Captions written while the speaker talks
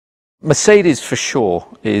Mercedes for sure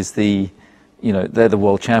is they're the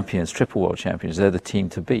world champions, triple world champions. They're the team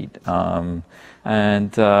to beat. They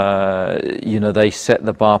set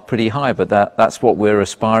the bar pretty high, but that's what we're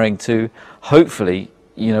aspiring to. Hopefully,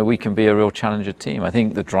 we can be a real challenger team. I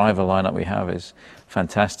think the driver lineup we have is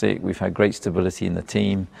fantastic. We've had great stability in the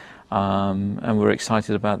team, and we're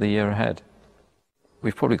excited about the year ahead.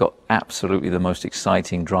 We've probably got absolutely the most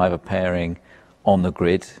exciting driver pairing on the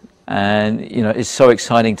grid. And it's so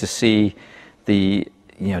exciting to see the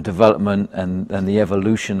development and the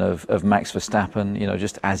evolution of Max Verstappen,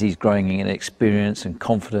 just as he's growing in experience and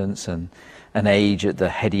confidence and age at the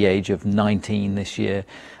heady age of 19 this year.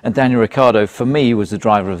 And Daniel Ricciardo, for me, was the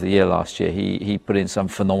driver of the year last year. He put in some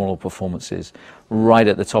phenomenal performances right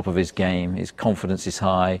at the top of his game. His confidence is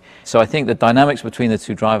high. So I think the dynamics between the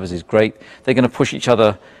two drivers is great. They're going to push each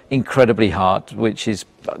other incredibly hard, which is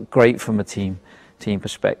great from a team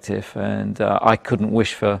perspective, and I couldn't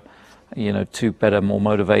wish for two better, more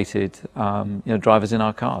motivated drivers in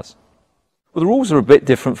our cars. Well, the rules are a bit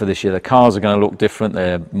different for this year. The cars are going to look different.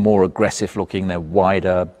 They're more aggressive looking, they're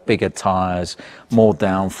wider, bigger tyres, more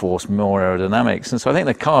downforce, more aerodynamics, and so I think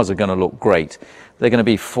the cars are going to look great. They're going to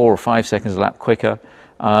be 4 or 5 seconds a lap quicker.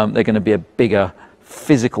 They're going to be a bigger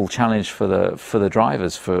physical challenge for the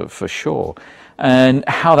drivers for sure, and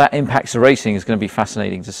how that impacts the racing is going to be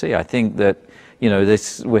fascinating to see. I think that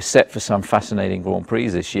we're set for some fascinating Grand Prix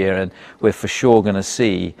this year, and we're for sure going to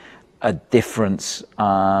see a difference,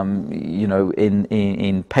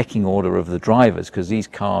 in pecking order of the drivers, because these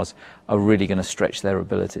cars are really going to stretch their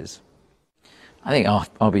abilities. I think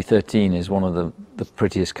RB13 is one of the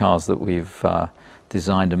prettiest cars that we've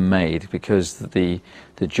designed and made, because the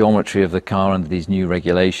geometry of the car under these new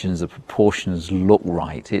regulations, the proportions look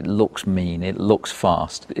right. It looks mean. It looks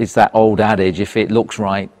fast. It's that old adage: if it looks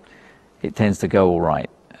right, it tends to go all right,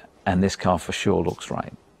 and this car for sure looks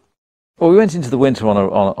right. Well, we went into the winter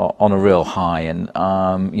on a real high, and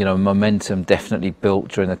momentum definitely built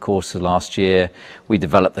during the course of last year. We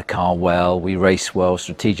developed the car well, we raced well,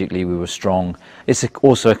 strategically we were strong. It's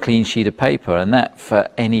also a clean sheet of paper, and that for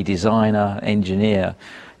any designer, engineer,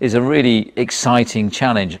 is a really exciting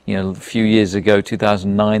challenge. A few years ago,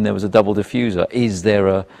 2009, there was a double diffuser. Is there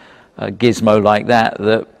a gizmo like that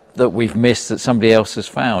we've missed that somebody else has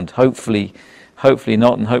found? Hopefully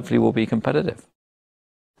not, and hopefully we'll be competitive.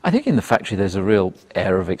 I think in the factory there's a real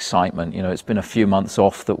air of excitement. It's been a few months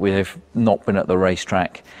off that we've not been at the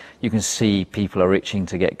racetrack. You can see people are itching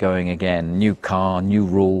to get going again. New car, new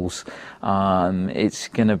rules. It's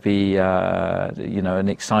going to be an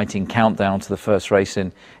exciting countdown to the first race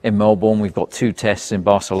in Melbourne. We've got 2 tests in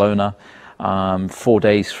Barcelona. 4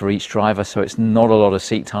 days for each driver, so it's not a lot of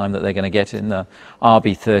seat time that they're going to get in the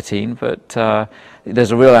RB13, but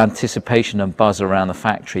there's a real anticipation and buzz around the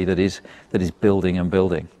factory that is building and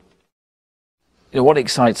building. What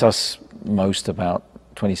excites us most about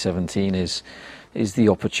 2017 is the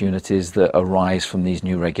opportunities that arise from these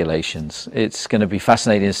new regulations. It's going to be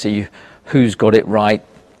fascinating to see who's got it right,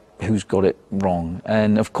 who's got it wrong,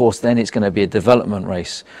 and of course then it's going to be a development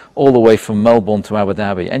race all the way from Melbourne to Abu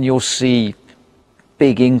Dhabi, and you'll see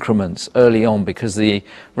big increments early on because the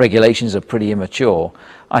regulations are pretty immature.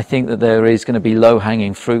 I think that there is going to be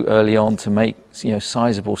low-hanging fruit early on to make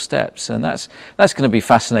sizable steps, and that's going to be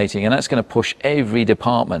fascinating, and that's going to push every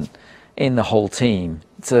department in the whole team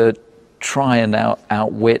to try and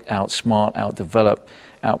outwit, outsmart, outdevelop,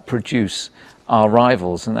 outproduce our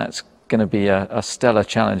rivals, and that's going to be a stellar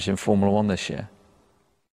challenge in Formula One this year.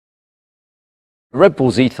 Red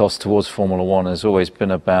Bull's ethos towards Formula One has always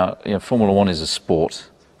been about, Formula One is a sport,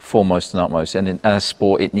 foremost and utmost, and in a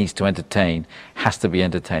sport it needs to entertain, has to be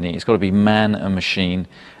entertaining. It's got to be man and machine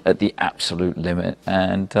at the absolute limit,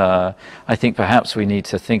 and I think perhaps we need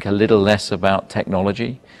to think a little less about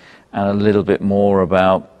technology and a little bit more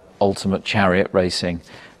about ultimate chariot racing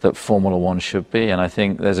that Formula One should be. And I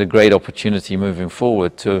think there's a great opportunity moving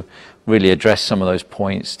forward to really address some of those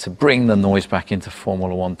points, to bring the noise back into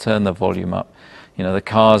Formula One, turn the volume up. The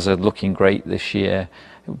cars are looking great this year.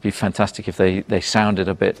 It would be fantastic if they sounded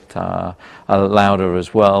a bit louder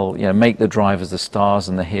as well. Make the drivers the stars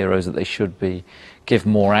and the heroes that they should be. Give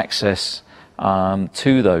more access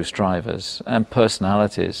to those drivers and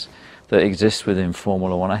personalities that exist within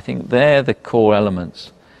Formula One. I think they're the core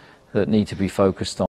elements that need to be focused on.